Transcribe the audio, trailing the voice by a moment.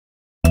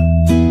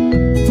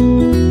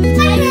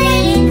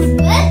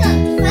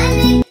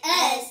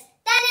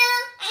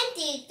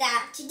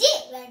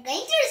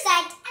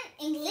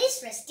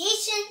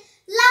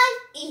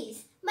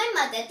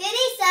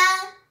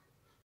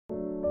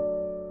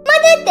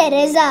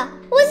Teresa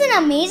was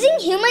an amazing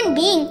human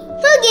being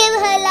who gave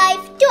her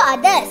life to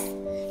others.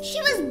 She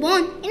was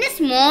born in a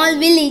small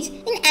village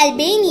in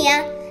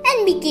Albania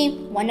and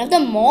became one of the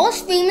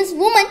most famous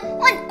women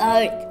on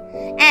earth.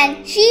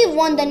 And she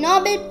won the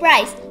Nobel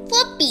Prize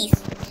for Peace.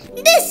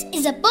 This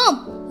is a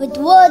poem with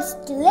words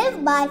to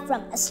live by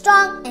from a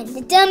strong and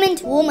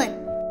determined woman.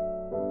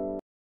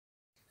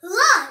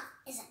 Life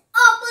is an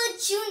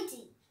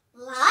opportunity.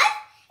 Life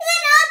is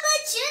an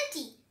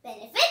opportunity.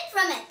 Benefit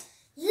from it.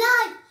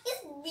 Life is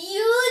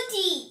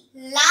beauty.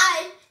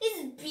 Life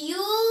is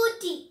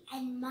beauty.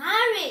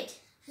 Admire it.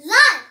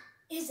 Life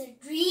is a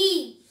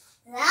dream.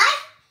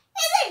 Life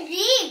is a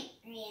dream.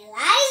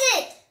 Realize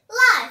it.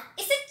 Life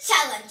is a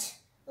challenge.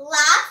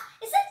 Life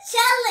is a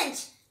challenge.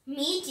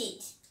 Meet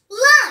it.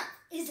 Life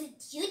is a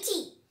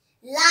duty.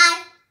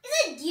 Life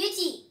is a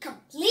duty.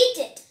 Complete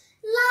it.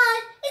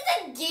 Life is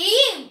a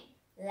game.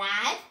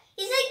 Life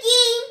is a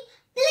game.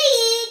 Play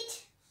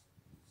it.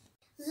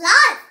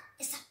 Life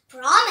is a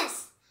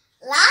promise.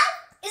 Life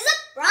is a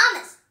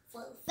promise.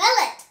 Fulfill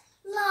it.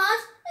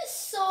 Life is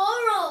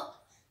sorrow.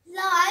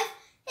 Life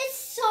is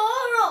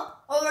sorrow.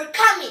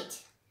 Overcome it.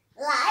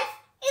 Life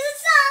is a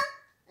song.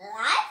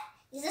 Life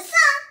is a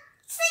song.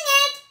 Sing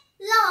it.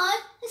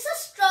 Life is a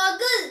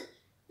struggle.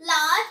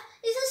 Life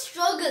is a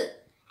struggle.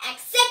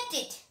 Accept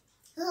it.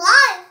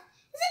 Life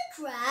is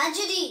a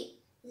tragedy.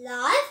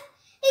 Life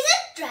is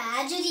a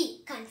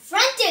tragedy.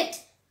 Confront it.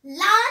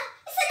 Life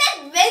is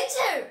an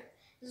adventure.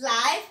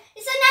 Life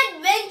is an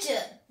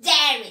adventure.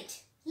 Dare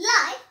it.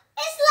 Life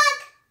is luck.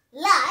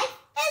 Life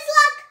is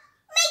luck.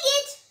 Make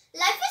it.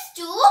 Life is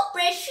too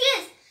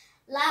precious.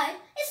 Life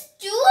is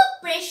too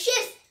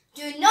precious.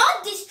 Do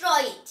not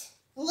destroy it.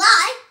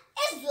 Life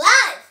is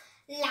life.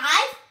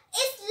 Life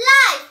is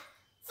life.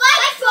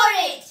 Fight for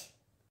it.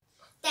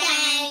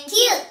 Thank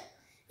you.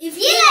 If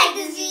you like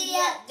this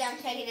video, don't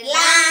forget to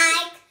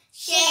like,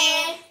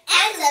 share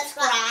and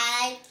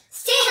subscribe.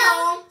 Stay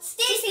home,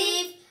 stay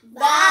safe.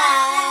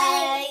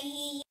 Bye.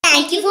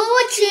 Thank you for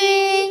watching.